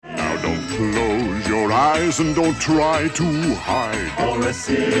Close your eyes and don't try to hide. For a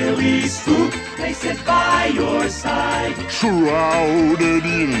silly spook, they sit by your side. Shrouded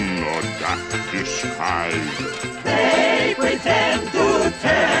in a dark disguise. They pretend to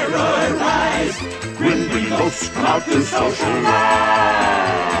terrorize. Grim Green Ghosts come out to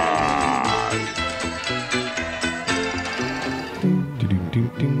socialize.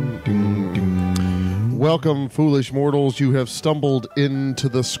 Welcome, foolish mortals. You have stumbled into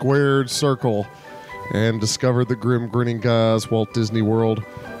the squared circle and discovered the Grim Grinning Guys Walt Disney World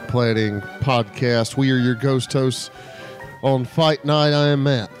Planning Podcast. We are your ghost hosts on Fight Night. I am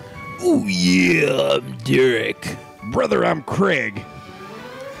Matt. Oh, yeah, I'm Derek. Brother, I'm Craig.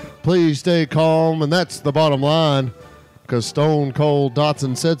 Please stay calm, and that's the bottom line, because Stone Cold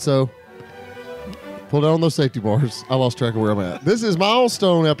Dotson said so. Pull down those safety bars. I lost track of where I'm at. This is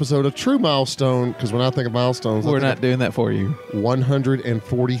Milestone episode, a true milestone, because when I think of milestones, We're not doing that for you.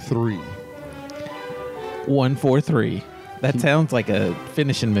 143. 143. That sounds like a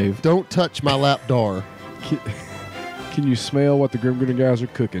finishing move. Don't touch my lap door. Can you smell what the Grim Grinning Guys are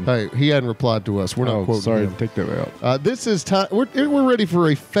cooking? Hey, he hadn't replied to us. We're not quoting sorry, him. take that out. This is time. We're ready for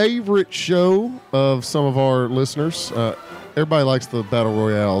a favorite show of some of our listeners. Everybody likes the battle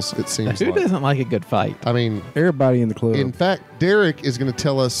royales, it seems Who like. doesn't like a good fight? I mean, Everybody in the club. in fact, Derek is going to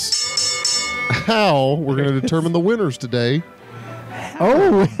tell us how we're going to determine the winners today.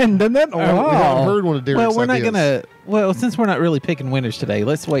 oh, and done that. We haven't heard one of Derek's Well, we're not ideas. going to. Well, since we're not really picking winners today,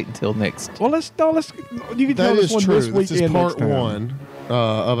 let's wait until next. Well, let's. You can That tell is us one true. this This week is and part next time. one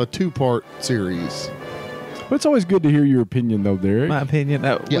of a two-part series. But it's always good to hear your opinion, though, Derek. My opinion.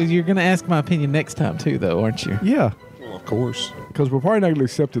 Yeah. Well, you're going to ask my opinion next time, too, though, aren't you? Yeah, Well, of course. because we're probably not going to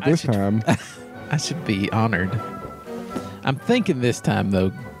accept it I this should- time. I should be honored. I'm thinking this time,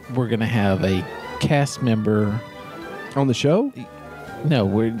 though, we're going to have a cast member. On the show?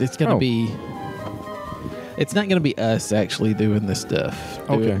 No, it's going to Oh. be. It's not going to be us actually doing this stuff,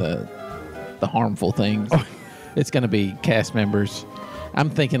 doing Okay. the harmful things. Oh. It's going to be cast members. I'm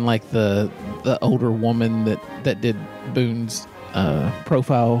thinking like the older woman that did Boone's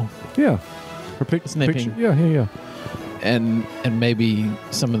profile, Yeah. Her Snipping. picture. Yeah. and maybe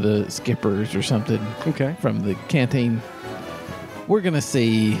some of the skippers or something Okay. from the canteen. We're going to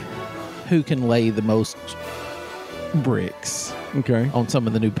see who can lay the most bricks Okay. on some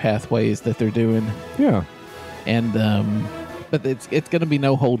of the new pathways that they're doing. Yeah. And but it's going to be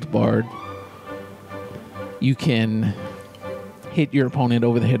no holds barred. You can hit your opponent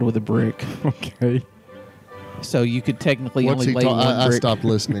over the head with a brick. Okay. So you could technically What's only he lay one I brick. stopped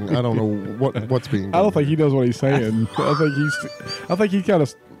listening. I don't know what's being done. I don't think he knows what he's saying. I think he kind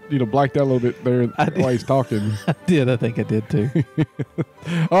of blacked out a little bit there while he's talking. I think I did too.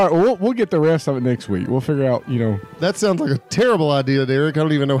 All right, well, we'll get the rest of it next week. We'll figure out, That sounds like a terrible idea, Derek. I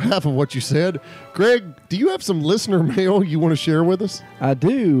don't even know half of what you said. Greg, do you have some listener mail you want to share with us? I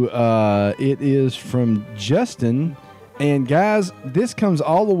do. It is from Justin. And guys, this comes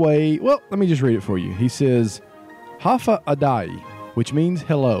all the way. Well, let me just read it for you. He says, Hafa Adai, which means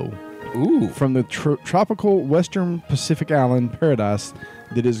hello. Ooh. From the tropical Western Pacific island paradise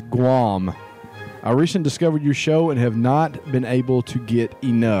that is Guam. I recently discovered your show and have not been able to get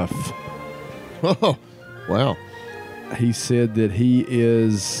enough. Oh, wow. He said that he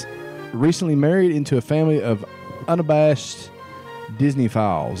is recently married into a family of unabashed Disney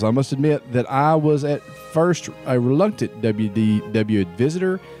files. I must admit that I was at first a reluctant WDW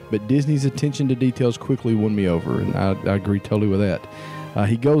visitor, but Disney's attention to details quickly won me over, and I agree totally with that.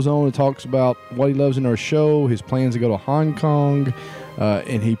 He goes on and talks about what he loves in our show, his plans to go to Hong Kong,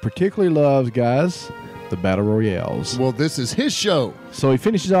 and he particularly loves, guys, the Battle Royales. Well, this is his show. So he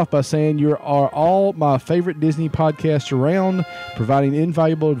finishes off by saying, you are all my favorite Disney podcasts around, providing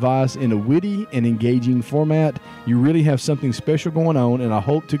invaluable advice in a witty and engaging format. You really have something special going on, and I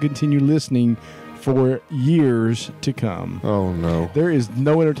hope to continue listening for years to come. Oh, no. There is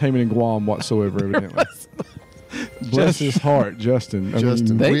no entertainment in Guam whatsoever, evidently. Bless his heart, Justin.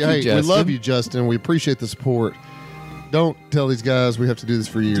 Justin. Thank we, you, hey, we Justin. love you, Justin. We appreciate the support. Don't tell these guys we have to do this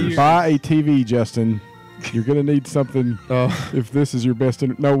for years. buy a TV, Justin. You're going to need something if this is your best.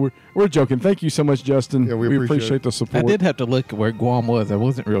 No, we're joking. Thank you so much, Justin. Yeah, we appreciate it. the I support. did have to look at where Guam was. I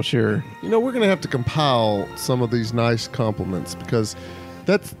wasn't real sure. You know, we're going to have to compile some of these nice compliments because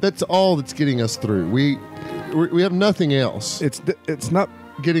that's all that's getting us through. We have nothing else It's not.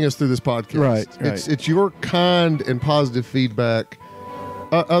 getting us through this podcast. Right. It's your kind and positive feedback.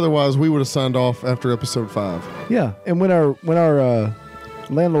 Otherwise, we would have signed off after episode 5. Yeah, and when our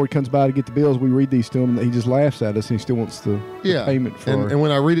landlord comes by to get the bills, we read these to him, and he just laughs at us, and he still wants the payment for. And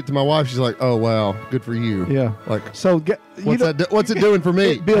when I read it to my wife, she's like, "Oh wow, good for you." Yeah. Like, So what's it doing for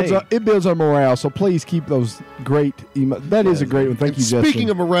me? It builds our morale. So please keep those great. That is a great one. Thank you, Justin. Speaking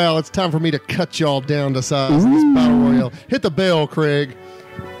of morale, it's time for me to cut y'all down to size in this battle royale. Hit the bell, Craig.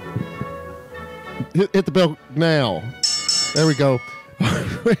 Hit the bell now. There we go.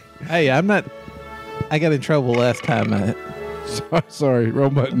 Hey, I got in trouble last time. Sorry,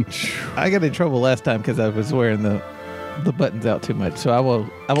 wrong button. I got in trouble last time because I was wearing the buttons out too much. So I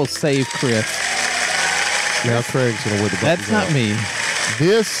will save Chris. Now Craig's gonna wear the buttons. That's not out. me.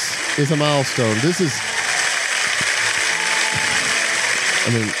 This is a milestone. This is.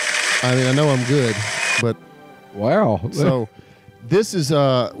 I know I'm good, but Wow. so this is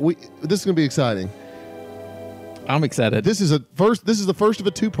this is gonna be exciting. I'm excited. This is the first of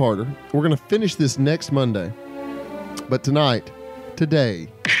a two-parter. We're gonna finish this next Monday, but today,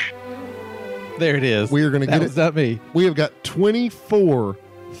 there it is. we are gonna that get was it. not me. We have got 24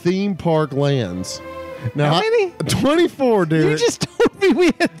 theme park lands. Now, How many? 24, dude. You just told me we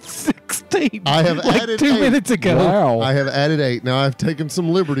had 16. I have like added 2 8. minutes ago. Wow. I have added 8. Now I've taken some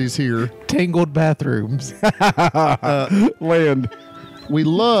liberties here. Tangled bathrooms. Land.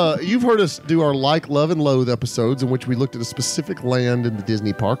 You've heard us do our like, love, and loathe episodes in which we looked at a specific land in the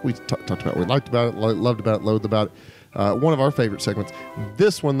Disney park. We talked about what we liked about it, loved about it, loathed about it. One of our favorite segments.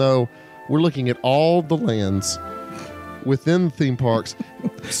 This one, though, we're looking at all the lands within theme parks.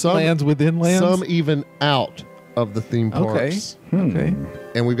 Some Lands within lands? Some even out of the theme parks. Okay.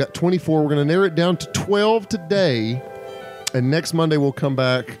 And we've got 24. We're going to narrow it down to 12 today. And next Monday we'll come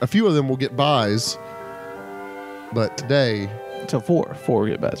back. A few of them will get buys. But today, So 4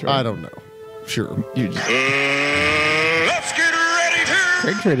 get bats, right? I don't know. Sure. You just, Let's get ready to.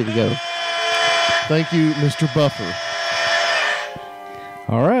 Craig's ready to go. Thank you, Mr. Buffer.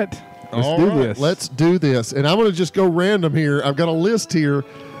 All right. Let's All do right, this. Let's do this. And I'm going to just go random here. I've got a list here,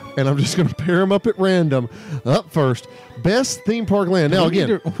 and I'm just going to pair them up at random. Up first, best theme park land. Now,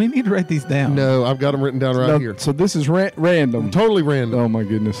 again, we need to write these down. no, I've got them written down right No, here. So this is random. Totally random. Oh my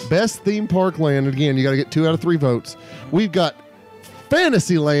goodness. Best theme park land. Again, you got to get 2 out of 3 votes. We've got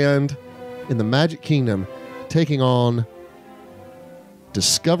Fantasyland in the Magic Kingdom taking on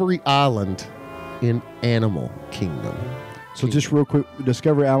Discovery Island in Animal Kingdom. So just real quick,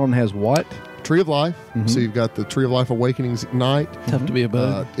 Discovery Island has what? Tree of Life. So you've got the Tree of Life Awakenings at night. Tough to be a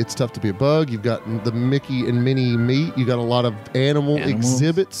bug. It's tough to be a bug. You've got the Mickey and Minnie meet. You got a lot of animal Animals.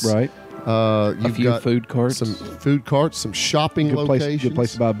 exhibits. Right. You've few got food carts. some food carts, some shopping Good place. locations. Good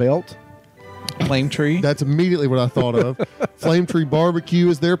place to buy a belt. Flame tree. That's immediately what I thought of. Flame Tree Barbecue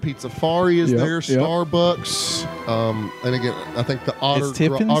is there. Pizzafari is Yep, there. yep. Starbucks. And again, I think the Otter,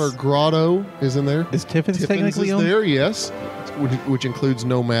 Tiffin's? Otter Grotto is in there. Is Tiffin's technically is on? there, yes, which includes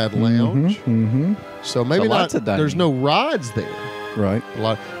Nomad Lounge. Mm-hmm. So maybe So not. lots of dining. There's no rides there. Right. A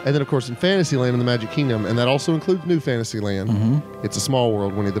lot, and then of course in Fantasyland in the Magic Kingdom, and that also includes New Fantasyland. Mm-hmm. It's a Small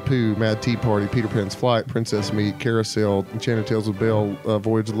World, Winnie the Pooh, Mad Tea Party, Peter Pan's Flight, Princess Meet, Carousel, Enchanted Tales of Belle,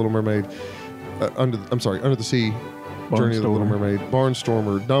 Voyage of the Little Mermaid, Under the Sea, Journey of the Little Mermaid,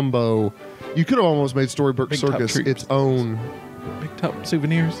 Barnstormer, Dumbo. You could have almost made Storybook Big Top Circus Troops. its own. Big top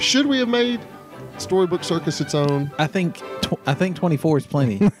souvenirs. Should we have made Storybook Circus its own? I think 24 is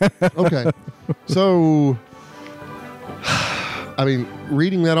plenty. Okay, so. I mean,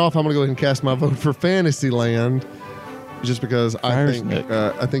 reading that off, I'm going to go ahead and cast my vote for Fantasyland, just because Fires Nick.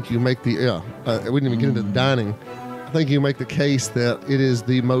 I think you make the we didn't even get into the dining. I think you make the case that it is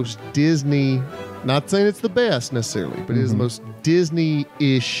the most Disney. Not saying it's the best necessarily, but it is the most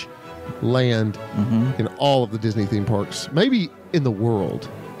Disney-ish land in all of the Disney theme parks, maybe in the world.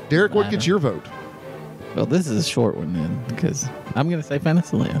 Derek, what gets your vote? Well, this is a short one then, because I'm going to say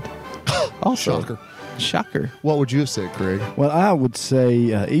Fantasyland. Also, Shocker. What would you have said, Craig? Well, I would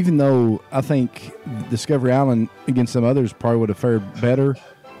say, even though I think Discovery Island against some others probably would have fared better,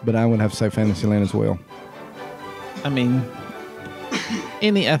 but I would have to say Fantasyland as well. I mean,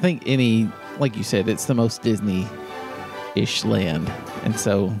 I think any, like you said, it's the most Disney-ish land, and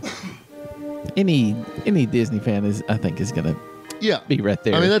so any Disney fan is going to be right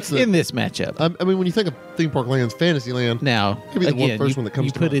there. I mean, that's in this matchup. I mean, when you think of theme park lands, Fantasyland. Now, Maybe the again, first one that comes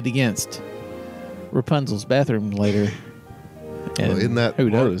you to put mind. it against Rapunzel's bathroom later. And Isn't that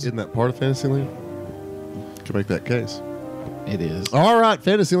who part, knows? Isn't that part of Fantasyland? Can make that case. It is. All right,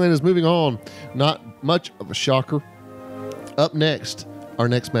 Fantasyland is moving on. Not much of a shocker. Up next, our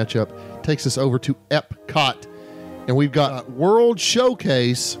next matchup takes us over to Epcot, and we've got World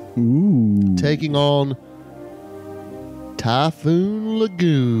Showcase taking on Typhoon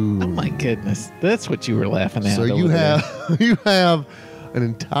Lagoon. Oh my goodness, that's what you were laughing at. So over you there. have an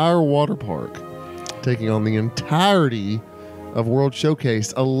entire water park taking on the entirety of World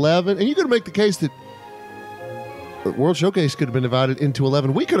Showcase. 11, and you could make the case that World Showcase could have been divided into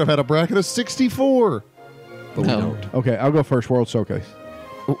 11. We could have had a bracket of 64, but we No. don't. Okay, I'll go first. World Showcase.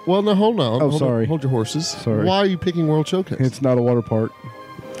 Well, no, hold on. Oh, Hold sorry. Hold your horses. Sorry. Why are you picking World Showcase? It's not a water park.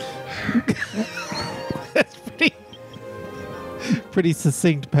 That's pretty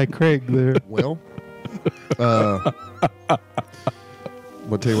succinct by Craig there. Well, I'll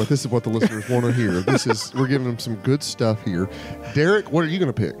tell you what, this is what the listeners want to hear. We're giving them some good stuff here. Derek, what are you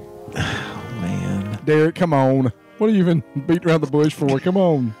going to pick? Man. Derek, come on. What are you even beating around the bush for? Come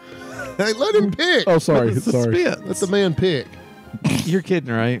on. Hey, let him pick. Oh, sorry. The Sorry. suspense. Let the man pick. You're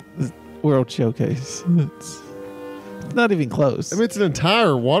kidding, right? World Showcase. It's not even close. I mean, it's an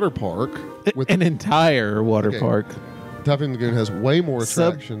entire water park. With An entire water Okay. park. Typhoon Lagoon has way more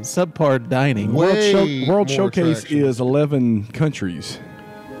attractions. Subpar dining. Way World more Showcase attractions. is 11 countries.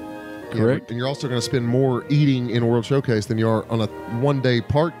 Yeah, correct. and you're also going to spend more eating in World Showcase than you are on a one-day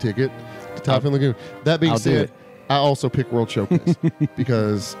park ticket to Typhoon Lagoon. That being I'll do said, it. I also pick World Showcase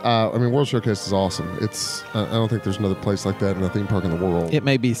because I mean World Showcase is awesome. It's I don't think there's another place like that in a theme park in the world. It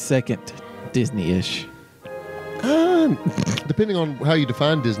may be second Disney-ish. Depending on how you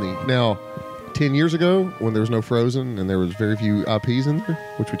define Disney. Now, 10 years ago, when there was no Frozen and there was very few IPs in there,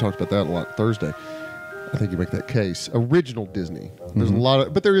 which we talked about that a lot Thursday, I think you make that case. Original Disney. There's a lot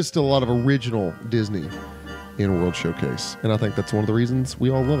of, but there is still a lot of original Disney in World Showcase, and I think that's one of the reasons we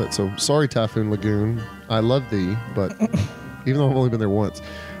all love it. So sorry, Typhoon Lagoon, I love thee, but even though I've only been there once,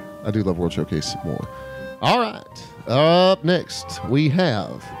 I do love World Showcase more. All right, up next we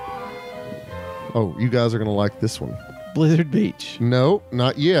have. Oh, you guys are gonna like this one. Blizzard Beach. No,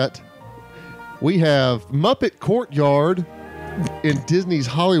 not yet. We have Muppet Courtyard in Disney's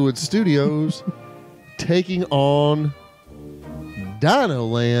Hollywood Studios taking on Dino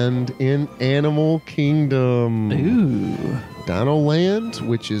Land in Animal Kingdom. Ooh. Dino Land,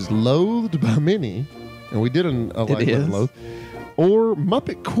 which is loathed by many, and we did a like is. loathe, or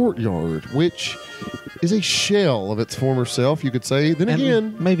Muppet Courtyard, which is a shell of its former self, you could say. Then And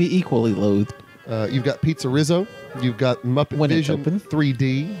again, maybe equally loathed. you've got Pizza Rizzo, you've got Muppet When it's Vision open.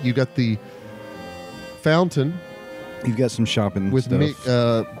 3D, you got the Fountain You've got some shopping with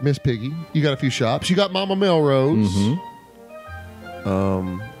stuff. Miss Piggy. You got a few shops. You got Mama Melrose.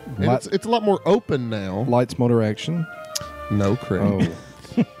 And Light- it's a lot more open now. Lights, motor, action. No, Craig.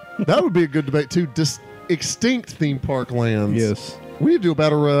 Oh, That would be a good debate too. Extinct theme park lands. yes. We need to do a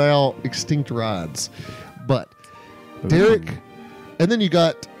battle royale extinct rides. But Derek, and then you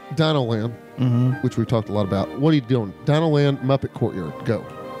got Dino Land, which we've talked a lot about. What are you doing? Dino Land, Muppet Courtyard. Go.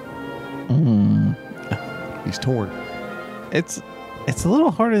 He's torn. It's a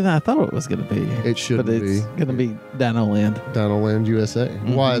little harder than I thought it was going to be. It shouldn't But it's be. going to be Dino Land. Dino Land USA.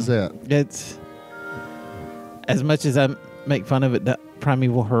 Why is that? It's as much as I make fun of it.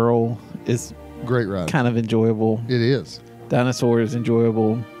 Primeval Hurl is Great ride. kind of enjoyable. It is. Dinosaur is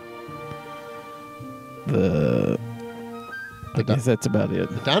enjoyable. I guess that's about it.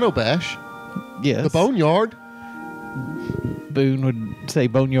 Dino Bash. Yes, The Boneyard. Boone would say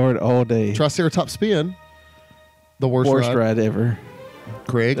Boneyard all day. Triceratops Spin. The worst, Worst ride ever.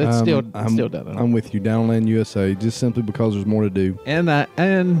 Craig. It's still I'm Dino. I'm with you. Downland USA, just simply because there's more to do. And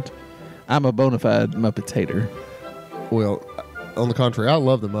I'm a bona fide Muppets hater. Well, on the contrary, I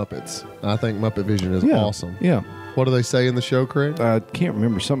love the Muppets. I think Muppet Vision is Yeah. awesome. Yeah. What do they say in the show, Craig? I can't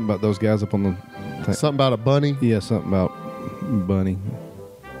remember something about those guys up on the thing. Something about a bunny. Yeah, something about Bunny.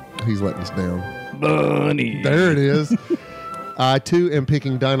 He's letting us down. Bunny. There it is. I, too, am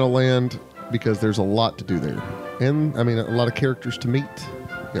picking Dino Land because there's a lot to do there. And, I mean, a lot of characters to meet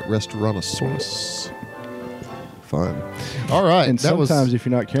at Restaurantosaurus. Fun. All right. And that sometimes, was, if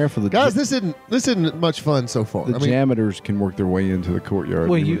you're not careful, the guys, this isn't much fun so far. the I mean, janitors can work their way into the courtyard.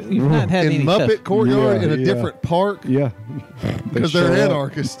 Well, you've not had in any Muppet stuff. Courtyard Yeah, in a yeah. different park Yeah. because show they're up.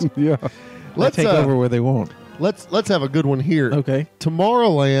 anarchists. Yeah. They take over where they want. Let's have a good one here. Okay.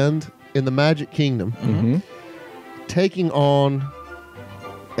 Tomorrowland in the Magic Kingdom Mm-hmm. taking on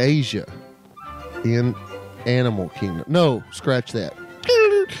Asia in Animal Kingdom. No, scratch that.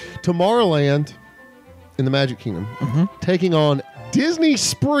 Tomorrowland in the Magic Kingdom taking on Disney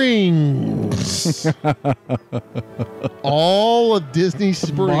Springs. All of Disney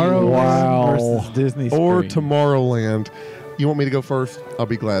Springs. Tomorrowland Wow. versus Disney Or Springs. Tomorrowland. You want me to go first? I'll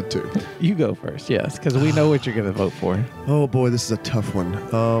be glad to. You go first, yes, because we know what you're going to vote for. Oh boy, this is a tough one.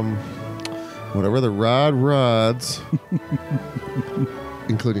 Whatever the ride rides,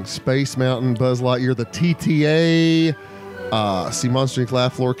 including Space Mountain, Buzz Lightyear, the TTA, Sea Monster Inc.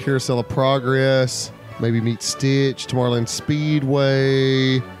 Laugh Floor, Carousel of Progress, Maybe meet Stitch, Tomorrowland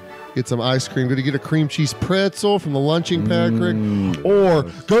Speedway. Get some ice cream. Go to get a cream cheese pretzel from the lunching pad, Craig. Or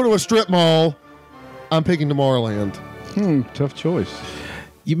go to a strip mall. I'm picking Tomorrowland. Tough choice.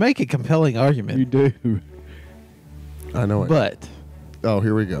 You make a compelling argument, You do. I know it. but Oh,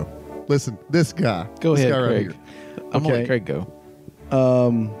 here we go. Listen, this guy. go this ahead, guy right Craig. here. I'm gonna Okay. let Craig go.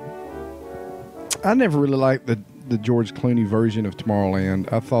 I never really liked the George Clooney version of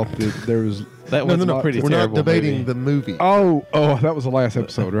Tomorrowland. I thought that there was. That was a pretty We're not terrible debating movie. the movie. Oh, that was the last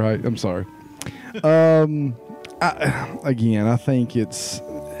episode, right? I'm sorry. I think it's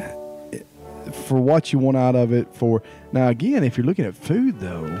for what you want out of it. Now, again, if you're looking at food,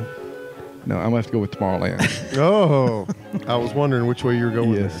 though, no, I'm gonna have to go with Tomorrowland. Oh, I was wondering which way you were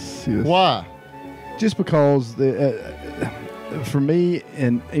going. Yes. Why? Just because for me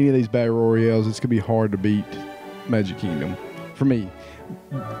and any of these battle royales, it's gonna be hard to beat Magic Kingdom for me.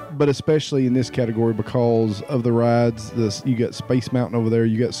 But especially in this category because of the rides, you got Space Mountain over there.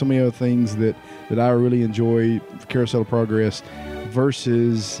 You got so many other things that I really enjoy. Carousel of Progress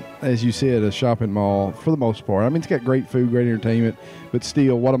versus, as you said, a shopping mall for the most part. I mean, it's got great food, great entertainment, but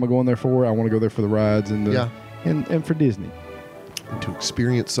still, what am I going there for? I want to go there for the rides and and for Disney. To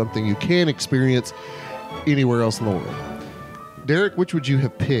experience something you can experience anywhere else in the world. Derek, which would you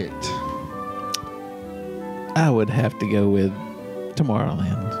have picked? I would have to go with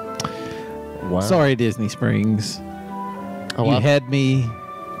Tomorrowland. Wow. Sorry, Disney Springs. Oh, You I, had me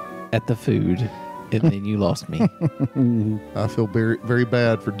at the food, and then you lost me. I feel very, very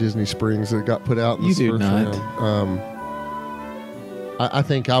bad for Disney Springs that got put out in You this do first not. round. I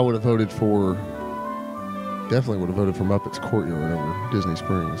think I would have voted for. Definitely would have voted for Muppets Courtyard over Disney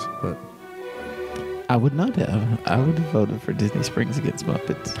Springs, but I would not have. I would have voted for Disney Springs against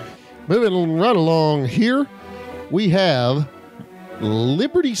Muppets. moving right along here, we have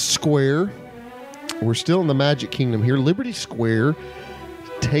Liberty Square. We're still in the Magic Kingdom here. Liberty Square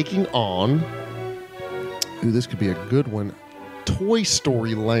taking on, ooh, this could be a good one, Toy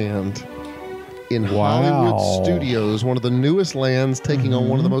Story Land in Wow. Hollywood Studios, one of the newest lands, taking on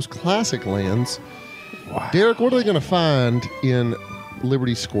one of the most classic lands. Wow. Derek, what are they going to find in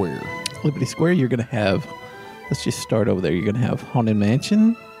Liberty Square? Liberty Square, you're going to have, let's just start over there. You're going to have Haunted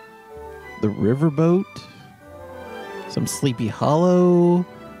Mansion, the Riverboat, some Sleepy Hollow,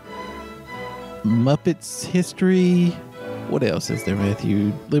 Muppets History. What else is there,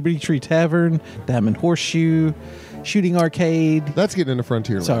 Matthew? Liberty Tree Tavern, Diamond Horseshoe, Shooting Arcade. That's getting into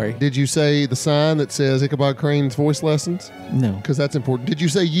Frontierland. Sorry. Did you say the sign that says Ichabod Crane's voice lessons? No. Because that's important. Did you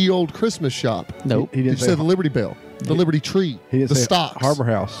say Ye Old Christmas Shop? Nope. He Did didn't you say the Liberty Bell? The Liberty Tree? He didn't the say Stocks? Harbor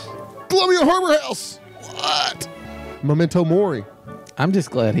House. Columbia Harbor House! What? Memento Mori. I'm just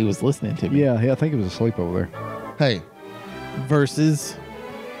glad he was listening to me. Yeah, I think he was asleep over there. Hey, Versus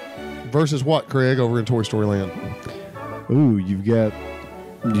versus what, Craig, over in Toy Story Land? Ooh, you've got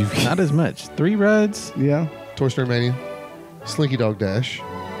not as much. 3 rides. yeah, Toy Story Mania, Slinky Dog Dash,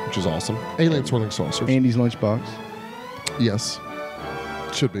 which is awesome. Alien Swirling Saucers. Andy's Lunchbox. Yes.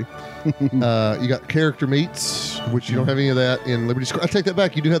 Should be. You got character meets, which you don't have any of that in Liberty Square. I take that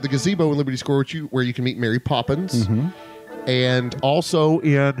back. You do have the gazebo in Liberty Square, where you can meet Mary Poppins. And also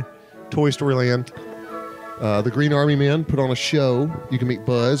in Toy Story Land, the Green Army Men put on a show. You can meet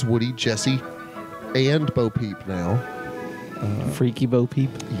Buzz, Woody, Jesse, and Bo Peep now. Freaky Bo Peep.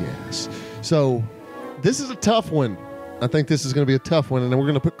 Yes. So this is a tough one. I think this is going to be a tough one, and then we're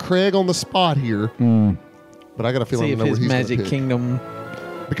going to put Craig on the spot here. But I got a feeling See I if know what his he's going to Magic pick. Kingdom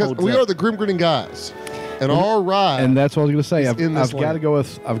Because holds we up. are the Grim Grinning Guys, and our ride. And that's what I was going to say. It's in this I've got to go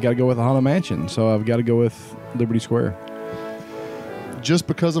with the Haunted Mansion. So I've got to go with Liberty Square. just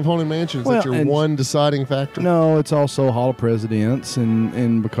because of Haunted Mansion, is that Well, your and- one deciding factor? No, it's also Hall of Presidents,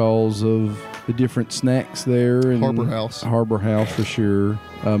 and because of the different snacks there. And Harbor House. Harbor House for sure.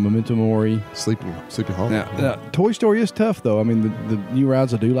 Memento Mori. Sleepy Hollow. Now, Toy Story is tough though. I mean, the new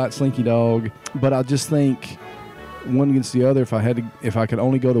rides I do like Slinky Dog, but I just think one against the other. If I could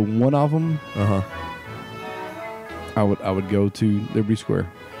only go to one of them, I would go to Liberty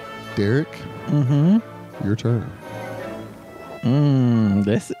Square. Derek, your turn.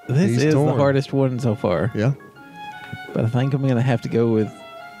 This He's is torn. the hardest one so far. Yeah. But I think I'm going to have to go with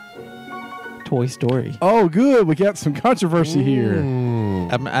Toy Story. Oh, good. We got some controversy here.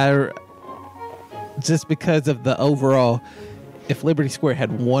 Just because of the overall, if Liberty Square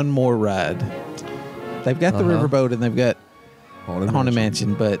had one more ride, they've got the Riverboat and they've got Haunted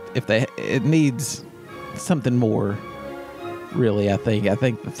Mansion, but if it needs something more, really, I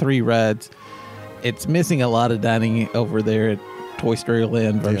think the 3 rides, it's missing a lot of dining over there at Toy Story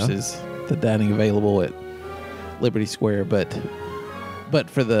Land versus the dining available at Liberty Square, but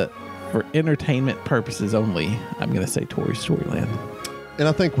for the for entertainment purposes only, I'm going to say Toy Story Land. And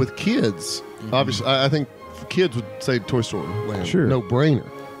I think with kids, obviously, I think kids would say Toy Story Land. Sure. No brainer.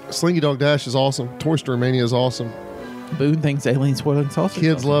 Slinky Dog Dash is awesome. Toy Story Mania is awesome. Boone thinks Alien Swirling Saucers.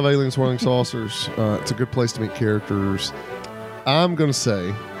 Kids love Alien Swirling Saucers. It's a good place to meet characters. I'm going to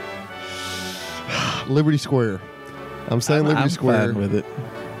say Liberty Square. I'm saying Liberty I'm Square. fine with it.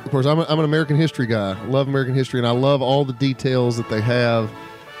 Of course, I'm an American history guy. I love American history, and I love all the details that they have.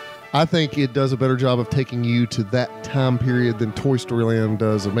 I think it does a better job of taking you to that time period than Toy Story Land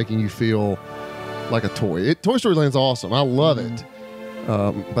does of making you feel like a toy. Toy Story Land's awesome. I love it.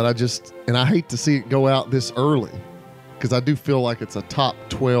 But I hate to see it go out this early because I do feel like it's a top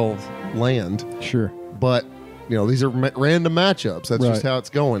 12 land. Sure. But, these are random matchups. That's just how it's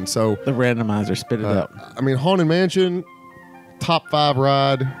going. So The randomizer spit it up. I mean, Haunted Mansion, top 5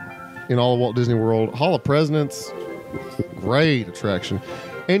 ride in all of Walt Disney World. Hall of Presidents, great attraction.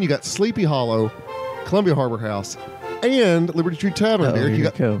 And you got Sleepy Hollow, Columbia Harbor House, and Liberty Tree Tavern. Oh, Derek, here you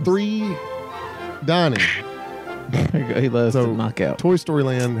it got comes. 3 dining. There you go. He loves to knock out. Toy Story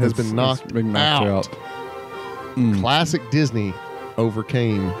Land has been knocked out. Classic Disney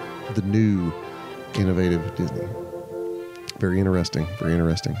overcame the new innovative Disney. Very interesting. Very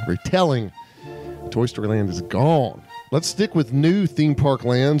interesting. Very telling. Toy Story Land is gone. Let's stick with new theme park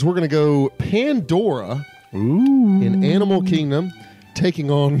lands. We're going to go Pandora in Animal Kingdom,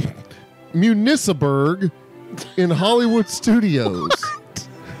 taking on Municiburg in Hollywood Studios.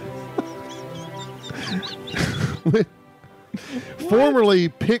 Formerly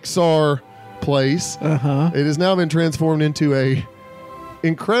Pixar Place, it has now been transformed into a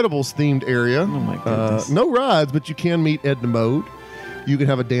Incredibles themed area. Oh my goodness. No rides, but you can meet Edna Mode. You can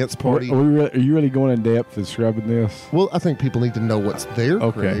have a dance party. Are you really going in depth describing this? Well, I think people need to know what's there.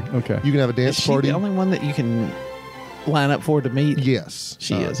 Okay, Craig. okay. You can have a Is dance she party. the only one that you can line up for to meet? Yes,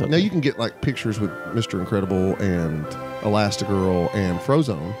 She is, okay. Now you can get like pictures with Mr. Incredible and Elastigirl and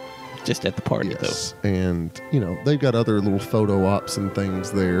Frozone. Just at the party, Yes, and they've got other little photo ops and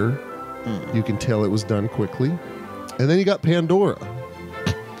things there. You can tell it was done quickly, and then you got Pandora. though.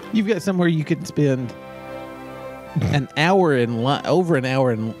 You've got somewhere you can spend an hour in line, over an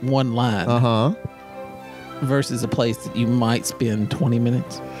hour in one line, versus a place that you might spend 20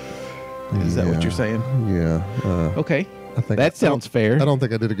 minutes. Is that what Yeah. you're saying? Yeah. Okay, I think that sounds fair. I don't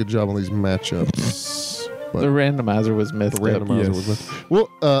think I did a good job on these matchups. The But randomizer was messed the up. randomizer was missed. Well,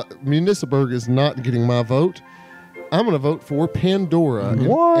 Municiburg is not getting my vote. I'm going to vote for Pandora in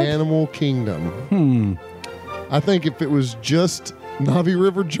What? Animal Kingdom. I think if it was just Navi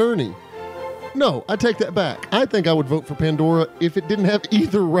River Journey. No, I take that back. I think I would vote for Pandora if it didn't have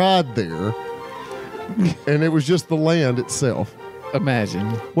either ride there and it was just the land itself. Imagine.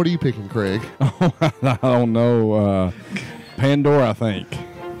 What are you picking, Craig? I don't know. Pandora, I think.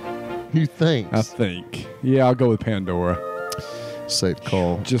 You think? Yeah, I'll go with Pandora. Safe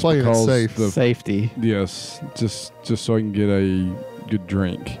call. Just Playing it because safe. Safety. Yes, just so I can get a good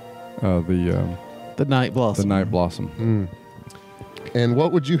drink. The Night Blossom. Night Blossom. And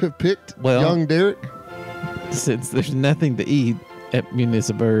what would you have picked, Well- young Derek? Since there's nothing to eat at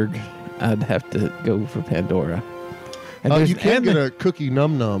Municiburg, I'd have to go for Pandora. And You can and get the- a cookie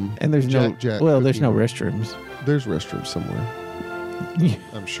num num. and there's Jack no Jack well, there's cookie. no restrooms. There's restrooms somewhere.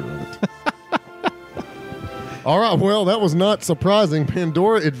 I'm sure of it. All right. Well, that was not surprising.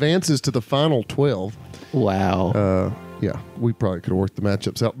 Pandora advances to the final 12. Wow. Yeah, we probably could have worked the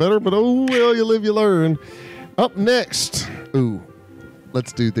matchups out better, but oh well, you live, you learn. Up next,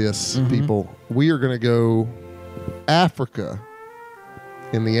 let's do this, people. We are going to go Africa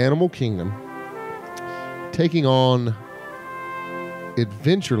in the Animal Kingdom, taking on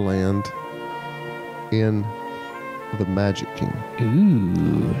Adventureland in the Magic Kingdom.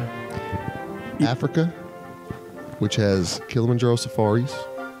 Ooh. Africa, which has Kilimanjaro safaris,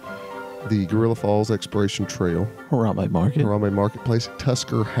 the Gorilla Falls Exploration Trail, Harambe Market. Harambe Marketplace,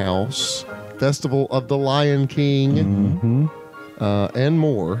 Tusker House, Festival of the Lion King, and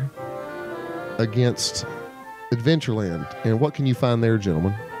more against Adventureland. And what can you find there,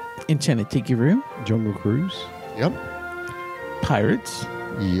 gentlemen? Enchanted Tiki Room. Jungle Cruise. Yep. Pirates.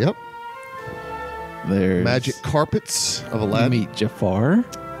 Yep. There's Magic Carpets of You Aladdin. meet Jafar.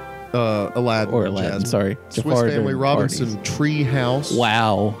 Aladdin. Or Aladdin, Jasmine. sorry. Swiss Jafar Family during Robinson Tree House.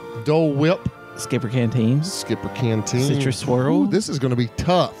 Wow. Dole Whip. Skipper Canteen. Skipper Canteen. Citrus Swirl. Ooh, this is going to be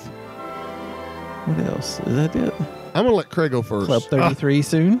tough. What else? Is that it? I'm going to let Craig go first. Club 33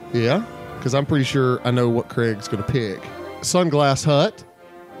 soon. Yeah, because I'm pretty sure I know what Craig's going to pick. Sunglass Hut.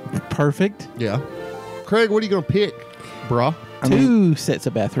 Perfect. Yeah. Craig, what are you going to pick, brah? Two sets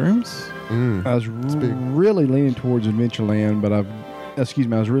of bathrooms. I was big. really leaning towards Adventureland, but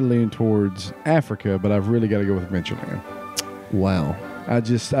I was really leaning towards Africa, but I've really got to go with Adventureland. Wow.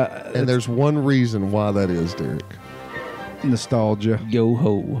 And there's one reason why that is, Derek. nostalgia. Yo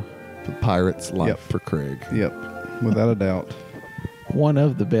ho. The Pirate's Life Yep. for Craig. Yep, without a doubt. One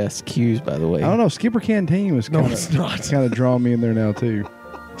of the best cues, by the way. I don't know. Skipper Canteen was No, kind it's not. of drawing me in there now too.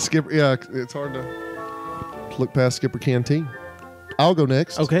 Skipper, yeah, it's hard to look past Skipper Canteen. I'll go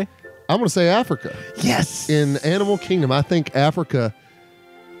next. Okay. I'm going to say Africa. Yes. In Animal Kingdom, I think Africa.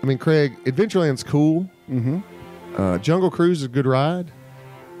 I mean, Craig, Adventureland's cool. Mm-hmm. Jungle Cruise is a good ride,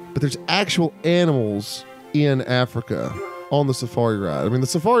 but there's actual animals in Africa on the safari ride. I mean, the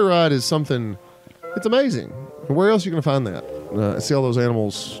safari ride is something. It's amazing. Where else are you going to find that? See all those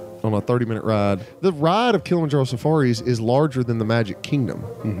animals on a 30-minute ride. The ride of Kilimanjaro Safaris is larger than the Magic Kingdom,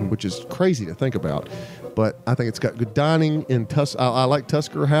 which is crazy to think about. But I think it's got good dining in I like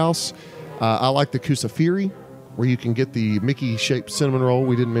Tusker House. I like the Kusafiri, where you can get the Mickey-shaped cinnamon roll.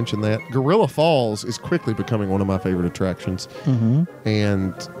 We didn't mention that. Gorilla Falls is quickly becoming one of my favorite attractions.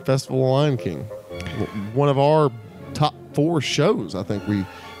 And Festival of Lion King, one of our top 4 shows. I think we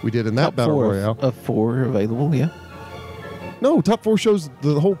did in that Top battle 4 royale. of 4 available, yeah. No, top 4 shows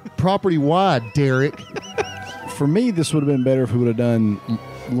the whole property wide, Derek. For me, this would have been better if we would have done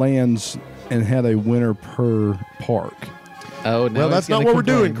lands and had a winner per park. Oh, no. Well, that's not what we're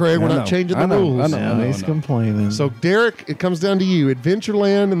doing, Craig. We're I not know. changing I the know. rules. I know. Now he's complaining. So, Derek, it comes down to you.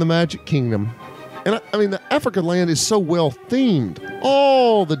 Adventureland and the Magic Kingdom. And I mean, the Africa land is so well themed.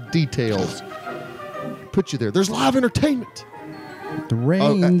 All the details put you there. There's live entertainment. The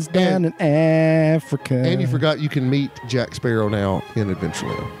rain's and- down in Africa. And you forgot you can meet Jack Sparrow now in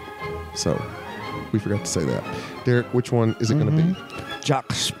Adventureland. So, we forgot to say that. Derek, which one is it going to be?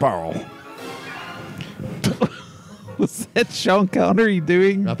 Jack Sparrow. was that Sean Connery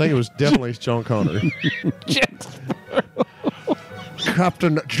doing? I think it was definitely Sean Connery.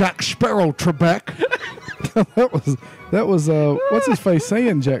 Captain Jack Sparrow Trebek. that was what's his face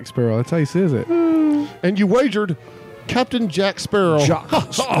saying Jack Sparrow? That's how he says it. And you wagered Captain Jack Sparrow. Jack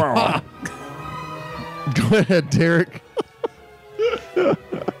Sparrow. Go ahead, Derek.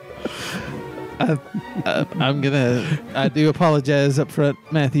 I do apologize up front,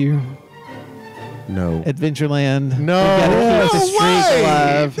 Matthew. No. Adventureland. No. We gotta keep the streak way.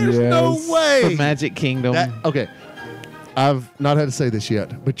 alive There's Yes. no way. for Magic Kingdom. Okay. I've not had to say this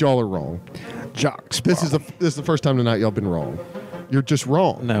yet, but y'all are wrong. Jack Sparrow. This is the first time tonight y'all been wrong. You're just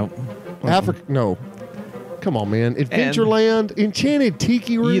wrong. No. Africa. No. Come on, man. Adventureland, Enchanted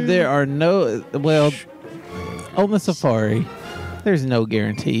Tiki Room. There are no, well, on the safari, there's no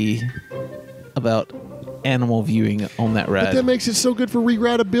guarantee about animal viewing on that But ride. that makes it so good for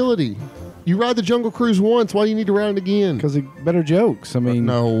re-rideability. You ride the Jungle Cruise once, why do you need to ride it again? Because of better jokes. I mean,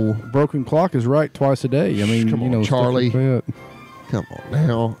 No. broken clock is right twice a day. I mean, Come you on, know, stuff Charlie. like that. Come on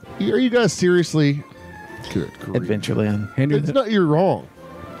now. Are you guys seriously? Good grief. Henry, Adventureland. It's not, you're wrong.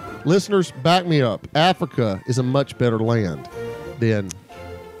 Listeners, back me up. Africa is a much better land than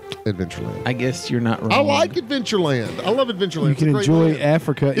Adventureland. I guess you're not wrong. I like Adventureland. I love Adventureland. you It's a can great enjoy land.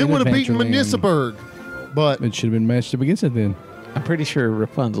 Africa. It would have beaten Adventureland. Municipal, but It should have been matched up against it then. I'm pretty sure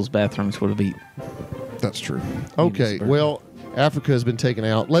Rapunzel's bathrooms would have beat. that's true. Okay, Municipal. well, Africa has been taken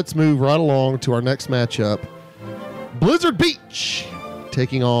out. Let's move right along to our next matchup. Blizzard Beach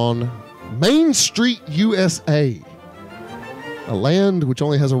taking on Main Street, USA. A land which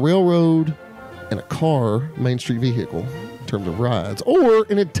only has a railroad and a car, Main Street vehicle, in terms of rides, or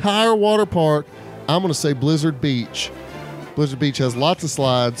an entire water park. I'm going to say Blizzard Beach. Blizzard Beach has lots of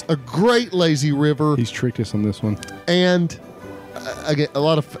slides, a great lazy river, He's tricked us on this one. and again, a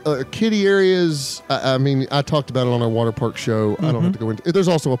lot of kiddie areas. I mean, I talked about it on our water park show. I don't have to go into. There's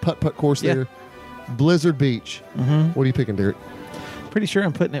also a putt-putt course Yeah. there. Blizzard Beach. What are you picking, Derek? Pretty sure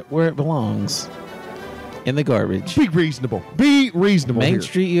I'm putting it where it belongs. In the garbage. Be reasonable. Be reasonable. Main here.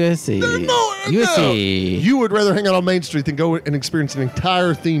 Street, USA. No. USA. You would rather hang out on Main Street than go and experience an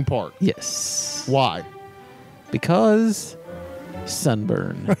entire theme park. Yes. Why? Because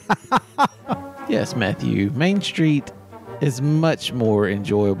sunburn. Yes, Matthew. Main Street is much more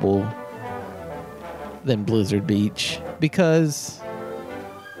enjoyable than Blizzard Beach because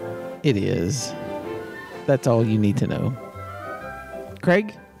it is. That's all you need to know.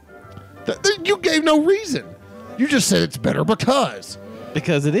 Craig? You gave no reason. You just said it's better because.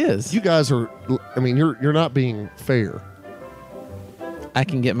 Because it is. You guys are. I mean, you're not being fair. I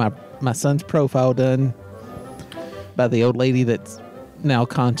can get my son's profile done by the old lady that's now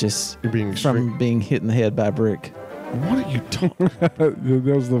conscious You're being from being hit in the head by a brick. What are you talking?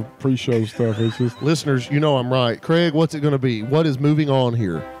 That was the pre-show stuff. It's just Listeners, you know I'm right. Craig, what's it going to be? What is moving on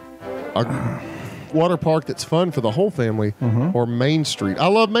here? water park that's fun for the whole family, or Main Street. I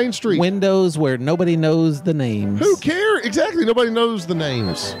love Main Street. Windows where nobody knows the names. Who cares? Exactly. Nobody knows the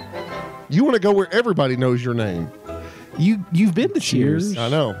names. You want to go where everybody knows your name. You've been to Cheers. I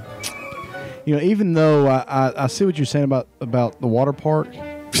know. You know, even though I see what you're saying about the water park.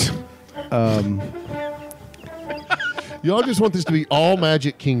 Y'all just want this to be all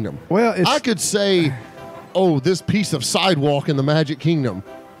Magic Kingdom. Well, it's, I could say, oh, this piece of sidewalk in the Magic Kingdom,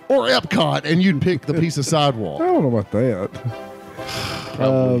 or Epcot, and you'd pick the piece of I sidewalk. don't know about that.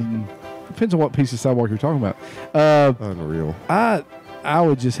 Depends on what piece of sidewalk you're talking about. Unreal. I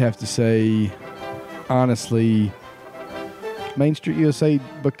would just have to say, honestly, Main Street USA,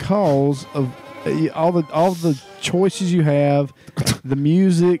 because of all the choices you have, the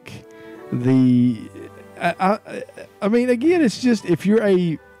music, I mean, again, it's just if you're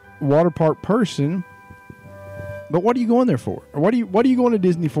a water park person. But what are you going there for? Or what are you going to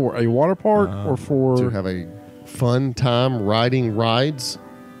Disney for? A water park or for To have a fun time riding rides,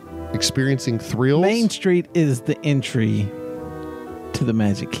 experiencing thrills. Main Street is the entry to the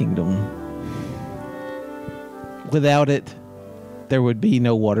Magic Kingdom. Without it, there would be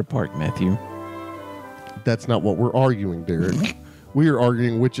no water park, Matthew. That's not what we're arguing, Derek. We are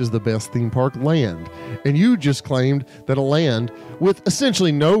arguing which is the best theme park land. And you just claimed that a land with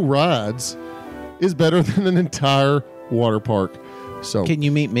essentially no rides is better than an entire water park. So, Can you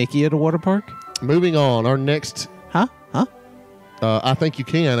meet Mickey at a water park? moving on, our next, Huh? I think you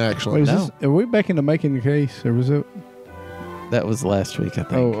can actually. Wait, is No. this, are we back into making the case, or was it? That was last week, I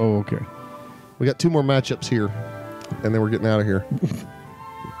think. Oh, okay. We got 2 more matchups here, and then we're getting out of here.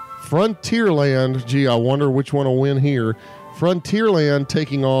 Frontierland. Gee, I wonder which one will win here. Frontierland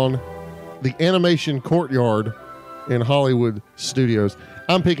taking on the Animation Courtyard in Hollywood Studios.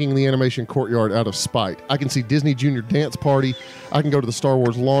 I'm picking the Animation Courtyard out of spite. I can see Disney Junior Dance Party. I can go to the Star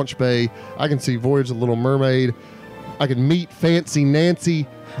Wars Launch Bay. I can see Voyage of the Little Mermaid. I can meet Fancy Nancy.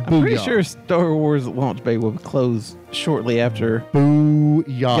 I'm pretty Booyah. sure Star Wars Launch Bay will close shortly after.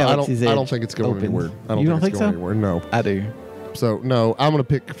 Booyah. Galaxy's I don't Edge think it's going opens. anywhere. You don't think it's so? going anywhere. No. I do. So no, I'm going to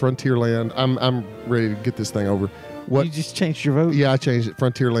pick Frontierland. I'm ready to get this thing over. What? You just changed your vote? Yeah, I changed it.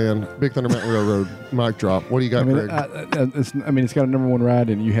 Frontierland, Big Thunder Mountain Railroad, mic drop. What do you got, I mean, Greg? it's got a number 1 ride,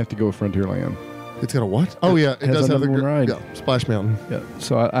 and you have to go with Frontierland. It's got a what? Oh yeah, it has does a have the number 1 ride. yeah, Splash Mountain. Yeah,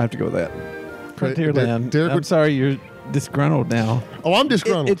 so I have to go with that. Frontierland. Derek I'm would- sorry, you're disgruntled now. Oh, I'm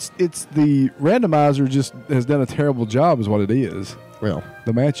disgruntled. It's the randomizer just has done a terrible job, is what it is. Well,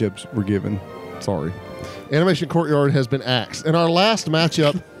 The matchups were given. sorry. Animation Courtyard has been axed. And our last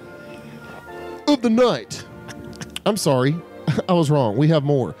matchup of the night. I'm sorry. I was wrong. We have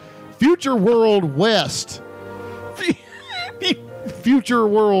more. Future World West. Future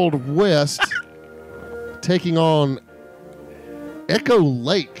World West taking on Echo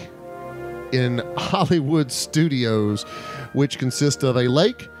Lake in Hollywood Studios, which consists of a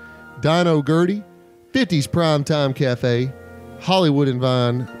lake, Dino Gertie, 50s Primetime Cafe, Hollywood and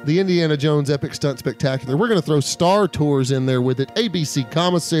Vine, the Indiana Jones Epic Stunt Spectacular. We're going to throw Star Tours in there with it. ABC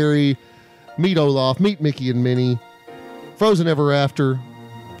Commissary, Meet Olaf, Meet Mickey and Minnie, Frozen Ever After,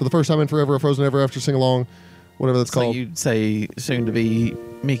 for the first time in forever, a Frozen Ever After sing-along, whatever that's So called. you'd say soon to be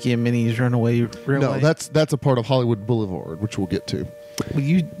Mickey and Minnie's Runaway Railway? No, that's a part of Hollywood Boulevard, which we'll get to. Well,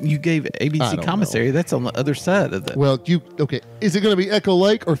 you gave I ABC don't Commissary. That's on the other side of the. Well, okay. Is it going to be Echo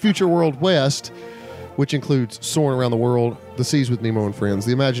Lake or Future World West, which includes Soaring Around the World, The Seas with Nemo and Friends,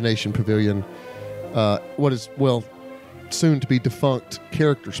 the Imagination Pavilion, what is, well, soon to be defunct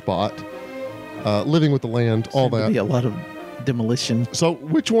Character Spot, Living with the Land, all Soon to be that. a lot of demolition. So,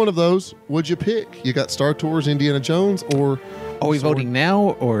 which one of those would you pick? You got Star Tours, Indiana Jones, or Are we Soaring- voting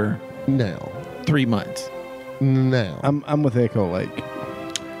now or now? 3 months? Now. I'm with Echo Lake.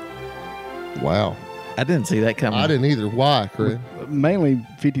 Wow. I didn't see that coming. I didn't either. Why, Craig? Mainly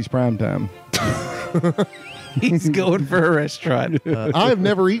 50s prime time. He's going for a restaurant. I have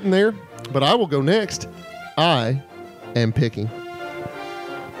never eaten there, but I will go next. I am picking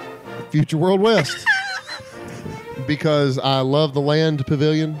Future World West because I love the Land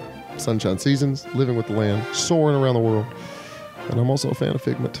Pavilion, Sunshine Seasons, Living with the Land, Soaring Around the World, and I'm also a fan of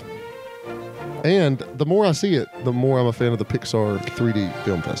Figment. And the more I see it, the more I'm a fan of the Pixar 3D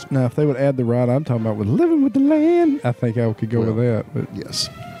Film Festival. Now, if they would add the ride I'm talking about with Living with the Land, I think I could go with that. But Yes.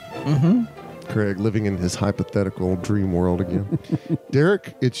 Craig living in his hypothetical dream world again.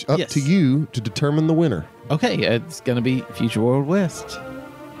 Derek, it's up Yes. to you to determine the winner. Okay, it's going to be Future World West.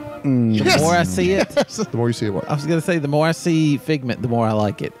 The Yes. more I see it, The more you see it, what? I was going to say the more I see Figment, the more I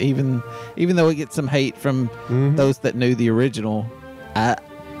like it. Even though it gets some hate from those that knew the original,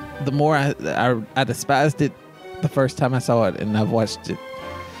 the more I despised it the first time I saw it, and I've watched it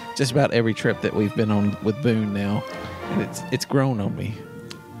just about every trip that we've been on with Boone now, and it's grown on me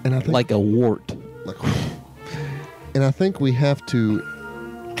And I think like a wart. and I think we have to.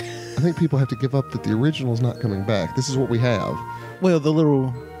 I think people have to give up that the original is not coming back. This is what we have. Well, the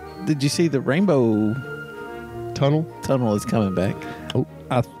little. Did you see the rainbow Tunnel. is coming back?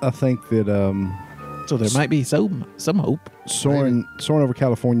 I think that So there might be some hope. soaring over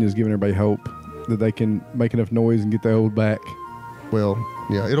California is giving everybody hope that they can make enough noise and get the old back. Well,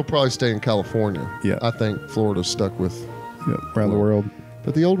 yeah, it'll probably stay in California. Yeah. I think Florida's stuck with, Around the world.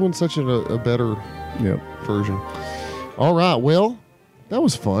 but the old one's such a better Yep. version. All right, well, that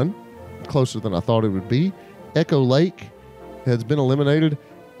was fun. Closer than I thought it would be. Echo Lake has been eliminated.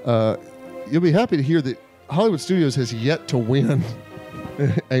 You'll be happy to hear that Hollywood Studios has yet to win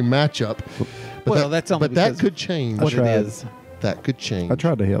a matchup. Well, that's only but that because could change. What it tried. is. That could change I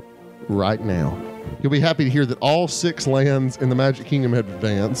tried to help. right now. You'll be happy to hear that all 6 lands in the Magic Kingdom have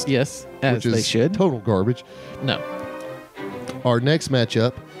advanced. Yes, as which is they should. total garbage. No. Our next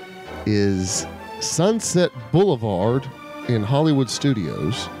matchup is Sunset Boulevard in Hollywood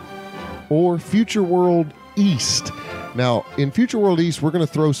Studios or Future World East. Now, in Future World East, we're going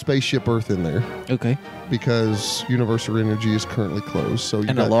to throw Spaceship Earth in there Okay. because Universal Energy is currently closed. So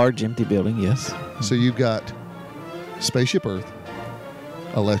And a large empty building, yes. So you've got Spaceship Earth,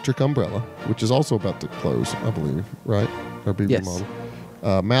 Electric Umbrella, which is also about to close, I believe, right? Or be Yes.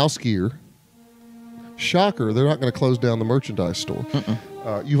 remodeled. Mouse Gear. Shocker, they're not going to close down the merchandise store.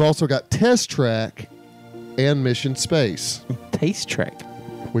 You've also got Test Track and Mission Space, Taste Track.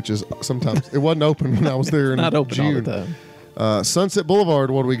 which is sometimes it wasn't open when I was there in Not open June. all the time. Sunset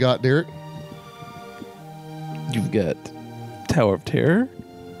Boulevard, what do we got, Derek? You've got Tower of Terror.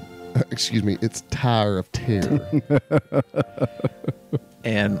 Excuse me, it's Tire of Terror.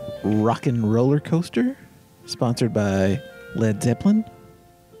 And Rockin' Roller Coaster, sponsored by Led Zeppelin.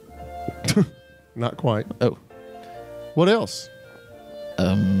 Not quite. Oh, What else?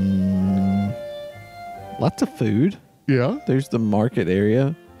 lots of food. Yeah, There's the market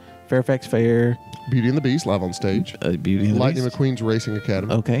area, Fairfax Fair, Beauty and the Beast live on stage. Beauty and the Lightning Beast. McQueen's Racing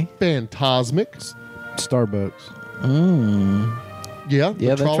Academy. Okay. Phantasmic. Starbucks. Yeah.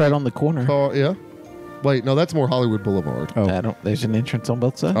 Yeah, that's right on the corner. Yeah. Wait, no, that's more Hollywood Boulevard. Oh, There's an entrance on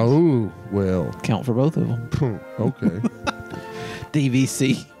both sides. Oh, well. Count for both of them. Okay.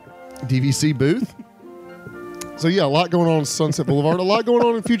 DVC. DVC booth. So, yeah, a lot going on in Sunset Boulevard. A lot going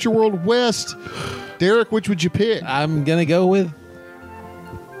on in Future World West. Derek, which would you pick? I'm going to go with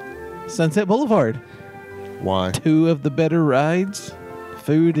Sunset Boulevard. Why? 2 of the better rides.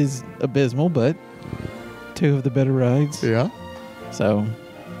 Food is abysmal, but 2 of the better rides. Yeah. So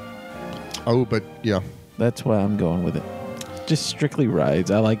Oh, but, yeah. that's why I'm going with it. Just strictly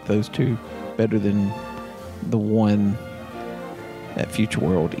rides. I like those 2 better than the one at Future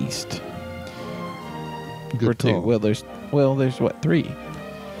World East. Good Or 2. call. Well, there's what, 3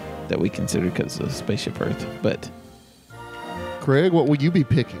 that we consider because of Spaceship Earth. But Craig, what will you be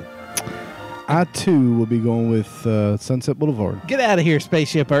picking? I too will be going with Sunset Boulevard. get out of here,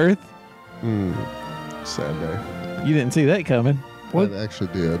 Spaceship Earth. Sad day. You didn't see that coming. What? I actually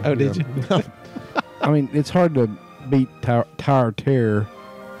did. Oh, did Yeah. you? I mean, it's hard to beat Tower Terror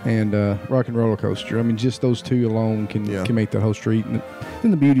and Rock and Roller Coaster. I mean, just those 2 alone can make that whole street. And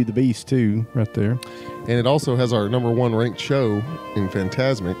then the Beauty of the Beast too, right there. And it also has our number 1 ranked show in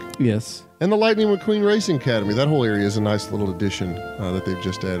Phantasmic. Yes. And the Lightning McQueen Racing Academy. That whole area is a nice little addition that they've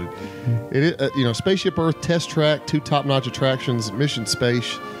just added. It, Spaceship Earth, Test Track, 2 top-notch attractions. Mission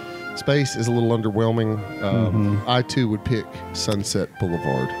Space is a little underwhelming. I, too, would pick Sunset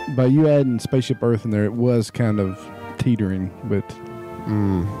Boulevard. By you adding Spaceship Earth in there, it was kind of teetering, but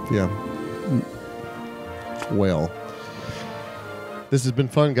Yeah. Well, this has been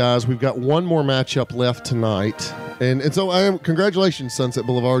fun, guys. We've got one more matchup left tonight. And so congratulations, Sunset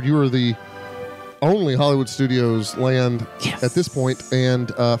Boulevard. You are the only Hollywood Studios land at this point.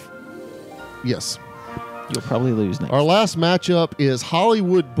 And yes. You'll probably lose next. Our last matchup is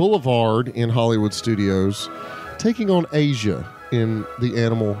Hollywood Boulevard in Hollywood Studios taking on Asia in the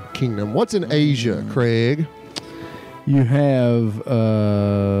Animal Kingdom. What's in Asia, Craig? you have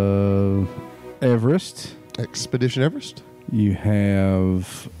Everest. Expedition Everest? You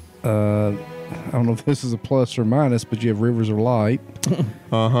have, I don't know if this is a plus or minus, but you have Rivers of Light.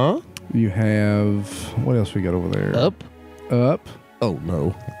 Uh-huh. You have, what else we got over there? Up. Oh,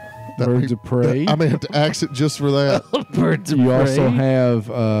 no. Birds of Prey. I may have to axe it just for that. Birds of You Prey. also have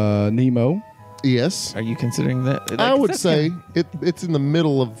Nemo. Yes. Are you considering that? I would That's say kinda- it's in the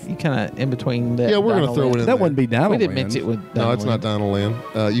middle of. you kind of in between that. Yeah, we're gonna Dino throw it Land. in That there. wouldn't be Dino We didn't Land. mix it with. No, Dino it's not Land. Dino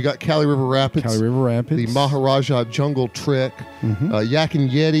Land. You got Cali River Rapids. Cali River Rapids. The Maharaja Jungle Trek. Yak and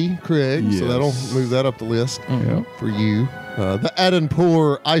Yeti, Craig. So that'll Yes. move that up the list Yeah. for you. The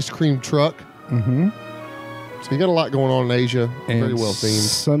Adanpur Ice Cream Truck. Mm-hmm. So you got a lot going on in Asia. And Very well themed.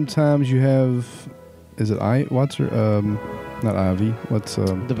 sometimes you have, is it what's her, not Ivy, what's,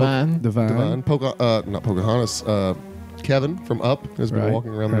 Divine. Divine. Not Pocahontas. Kevin from Up has been Right,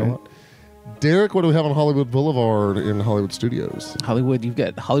 walking around there a right. lot. Derek, what do we have on Hollywood Boulevard in Hollywood Studios? Hollywood. You've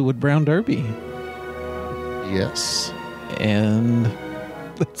got Hollywood Brown Derby, Yes. and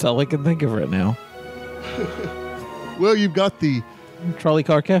that's all I can think of right now. Well, you've got the Trolley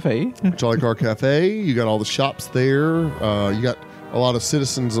Car Cafe. Jolly Car Cafe. You got all the shops there. You got a lot of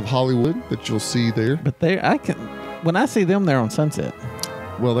citizens of Hollywood that you'll see there. But when I see them, they're on Sunset.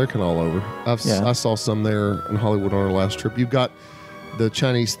 Well, they're kind of all over. Yeah. I saw some there in Hollywood on our last trip. You've got the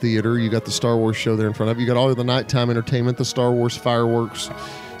Chinese theater. You got the Star Wars show there in front of you. You got all of the nighttime entertainment, the Star Wars fireworks,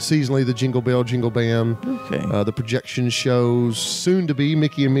 seasonally the Jingle Bell, Jingle Bam, Okay. the projection shows, soon to be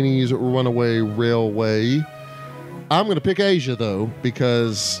Mickey and Minnie's Runaway Railway. I'm going to pick Asia, though,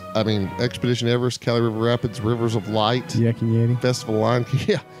 because, I mean, Expedition Everest, Cali River Rapids, Rivers of Light, Yak and Yeti. Festival of Lion King.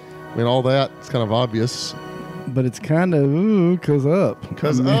 Yeah. I mean, all that, it's kind of obvious. But it's kind of, cause up.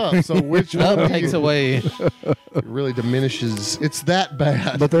 Because up. So which Up one takes away. it really diminishes. It's that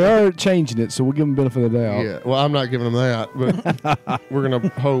bad. But they are changing it, so we'll give them benefit of the doubt. Yeah. Well, I'm not giving them that, but we're going to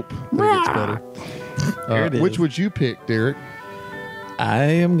hope that it gets better. There it Which is. would you pick, Derek? I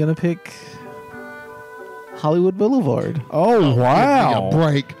am gonna pick Hollywood Boulevard Oh, wow. Give me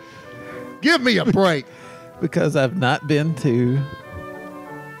a break. Give me a break. because I've not been to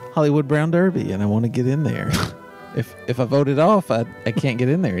Hollywood Brown Derby, and I want to get in there. If I vote it off, I can't get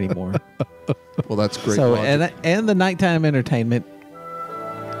in there anymore. Well, that's great. So logic. and the nighttime entertainment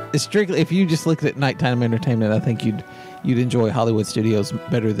is strictly. If you just looked at nighttime entertainment, I think you'd enjoy Hollywood Studios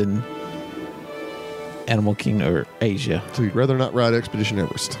better than Animal Kingdom or Asia. So you'd rather not ride Expedition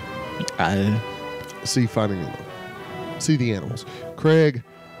Everest. See Finding Nemo. See the animals. Craig,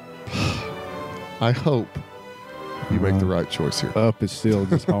 I hope you make the right choice here. Up is still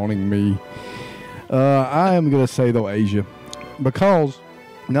just haunting me. I am going to say, though, Asia. Because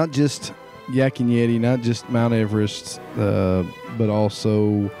not just Yak and Yeti, not just Mount Everest, but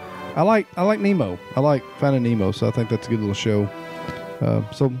also I like Nemo. I like Finding Nemo, so I think that's a good little show.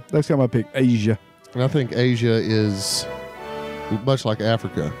 So that's got my pick, Asia. And I think Asia is, much like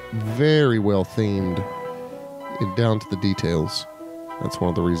Africa, very well themed and down to the details. That's one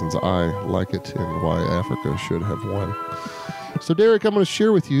of the reasons I like it and why Africa should have won. So, Derek, I'm going to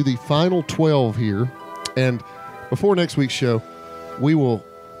share with you the final 12 here. And before next week's show, we will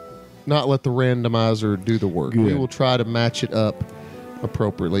not let the randomizer do the work. Good. We will try to match it up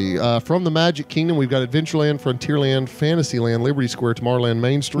appropriately. From the Magic Kingdom, we've got Adventureland, Frontierland, Fantasyland, Liberty Square, Tomorrowland,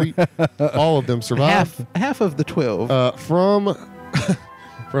 Main Street. All of them survived. Half of the 12. From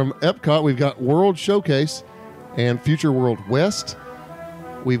Epcot, we've got World Showcase and Future World West.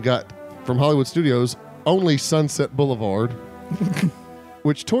 We've got, from Hollywood Studios, only Sunset Boulevard,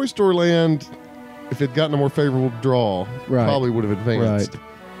 which Toy Story Land, if it gotten a more favorable draw, Right. probably would have advanced. Right.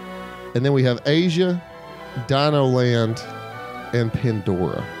 And then we have Asia, Dino Land, and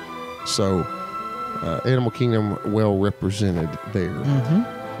Pandora. So, Animal Kingdom well represented there.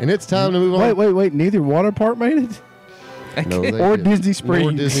 And it's time to move on. Wait. Neither water park made it? No, they Or didn't. Disney Springs.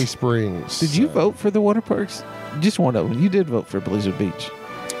 Or Disney Springs. Did you vote for the water parks? Just one of them. You did vote for Blizzard Beach.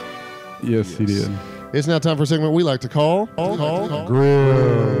 Yes, he did. It's now time for a segment we like to call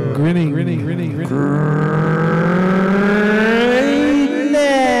Grinning.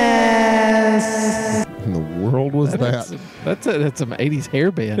 In the world was that? That's some 80s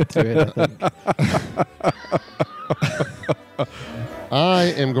hair band to it, I think. I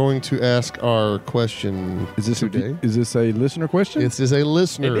am going to ask our question Is this today. a listener question? This is a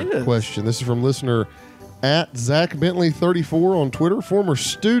listener It is. question. This is from listener at Zach Bentley 34 on Twitter, former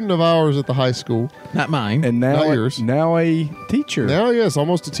student of ours at the high school. Not mine. and Not now, yours. now a teacher Now, yes,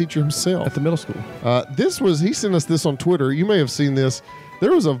 almost a teacher himself. at the middle school. He sent us this on Twitter. You may have seen this.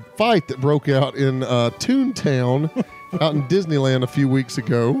 There was a fight that broke out in Toontown out in Disneyland a few weeks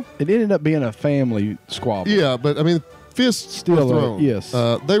ago. It ended up being a family squabble. Yeah, but I mean, fists Still, were thrown. yes.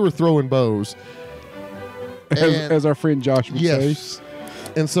 They were throwing bows. And- As our friend Josh would say. yes.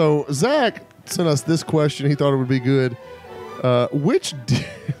 And so Zach sent us this question. He thought it would be good. Which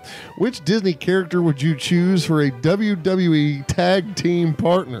Disney character would you choose for a WWE tag team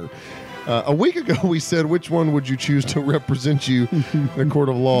partner? A week ago, we said, which one would you choose to represent you in a court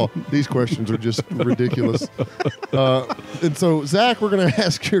of law? These questions are just ridiculous. And so, Zach, we're going to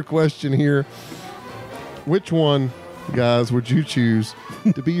ask your question here. Which one, guys, would you choose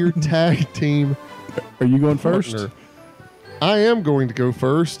to be your tag team Are you going first? partner? I am going to go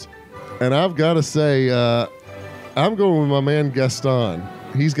first, and I've got to say, I'm going with my man Gaston.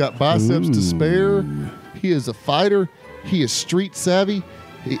 He's got biceps to spare. He is a fighter. He is street savvy,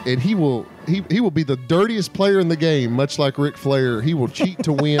 and he will be the dirtiest player in the game, much like Ric Flair. He will cheat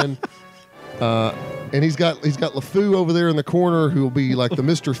to win. And he's got LeFou over there in the corner, who will be like the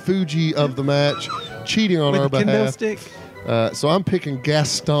Mr. Fuji of the match, cheating on our With a kendo behalf. stick. So I'm picking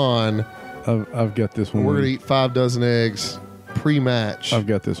Gaston. I've got this one. We're gonna eat 5 dozen eggs pre-match. I've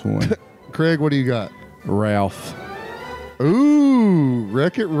got this one. Craig, what do you got? Ralph. Ooh,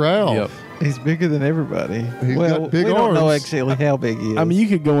 Wreck-It Ralph. Yep. He's bigger than everybody. He's got big we don't know arms. actually how big he is. I mean, you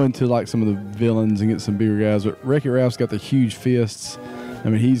could go into like some of the villains and get some bigger guys, but Wreck-It Ralph's got the huge fists. I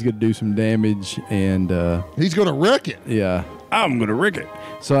mean, he's going to do some damage, and He's gonna wreck it. yeah, I'm going to wreck it.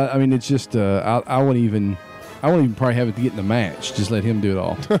 So I mean, it's just I won't even probably have it to get in the match. Just let him do it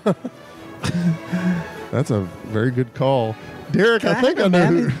all. That's a very good call, Derek. I think I have know. a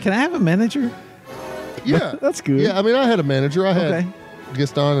Who, Can I have a manager? yeah, That's good. Yeah, I mean, I had a manager. I had Okay.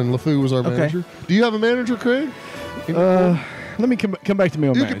 Gaston, and LeFou was our Okay. manager. Do you have a manager, Craig? Let me come back to me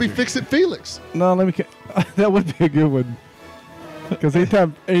on You manager. could be Fix-It Felix. No, let me. That would be a good one. Because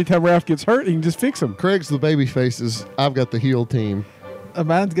anytime Ralph gets hurt, he can just fix him. Craig's the baby faces. I've got the heel team.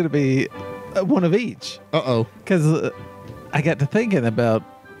 Mine's going to be one of each. Uh-oh. Because I got to thinking about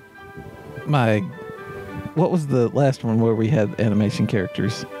what was the last one where we had animation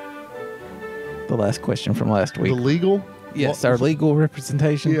characters? The last question from last week. The legal? Yes, What our was it? legal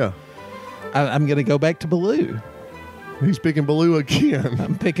representation. Yeah. I'm going to go back to Baloo. He's picking Baloo again.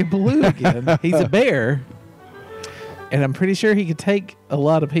 I'm picking Baloo again. He's a bear. And I'm pretty sure he could take a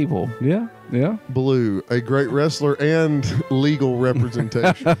lot of people. Yeah, yeah. Baloo, a great wrestler and legal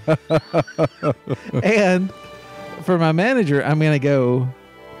representation. And for my manager, I'm gonna go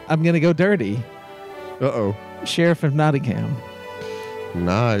dirty. Uh-oh. Sheriff of Nottingham.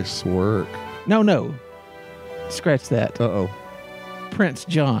 Nice work. No. Scratch that. Uh-oh. Prince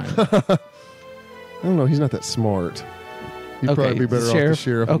John. I don't know. He's not that smart. He'd probably be better off the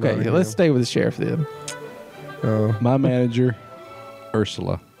sheriff. of Okay, Nottingham. let's stay with the sheriff then. My manager,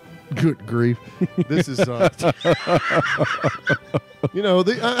 Ursula. Good grief. This is, you know,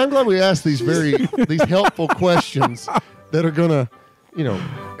 I'm glad we asked these these helpful questions that are going to, you know,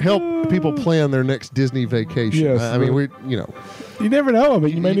 help people plan their next Disney vacation. Yes, I mean, You never know. I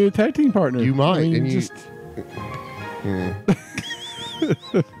mean, you may need a tag team partner. You might, I mean, and you- just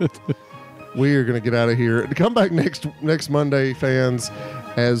we are going to get out of here. Come back next Monday, fans,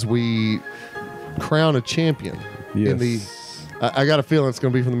 as we crown a champion. yes. In the, I got a feeling it's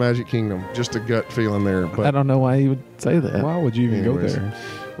going to be from the Magic Kingdom. Just a gut feeling there. I But don't know why you would say that. Why would you even Anyways. go there?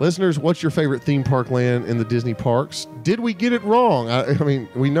 listeners, what's your favorite theme park land in the Disney parks? Did we get it wrong? I mean,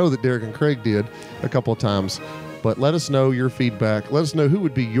 we know that Derek and Craig did a couple of times, but let us know your feedback. Let us know who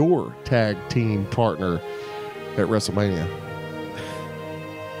would be your tag team partner at WrestleMania.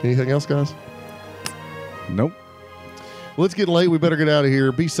 Anything else, guys? Nope. Well, it's getting late. We better get out of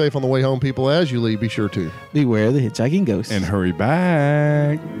here. Be safe on the way home, people. As you leave, be sure to. Beware the hitchhiking ghost. And hurry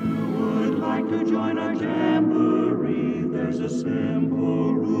back. Would like to join our jamboree? There's a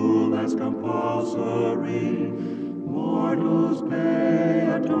simple rule that's compulsory. Mortals pay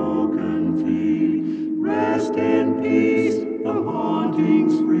a token fee. Rest in peace, the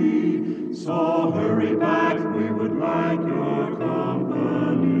haunting's free. So hurry back, we're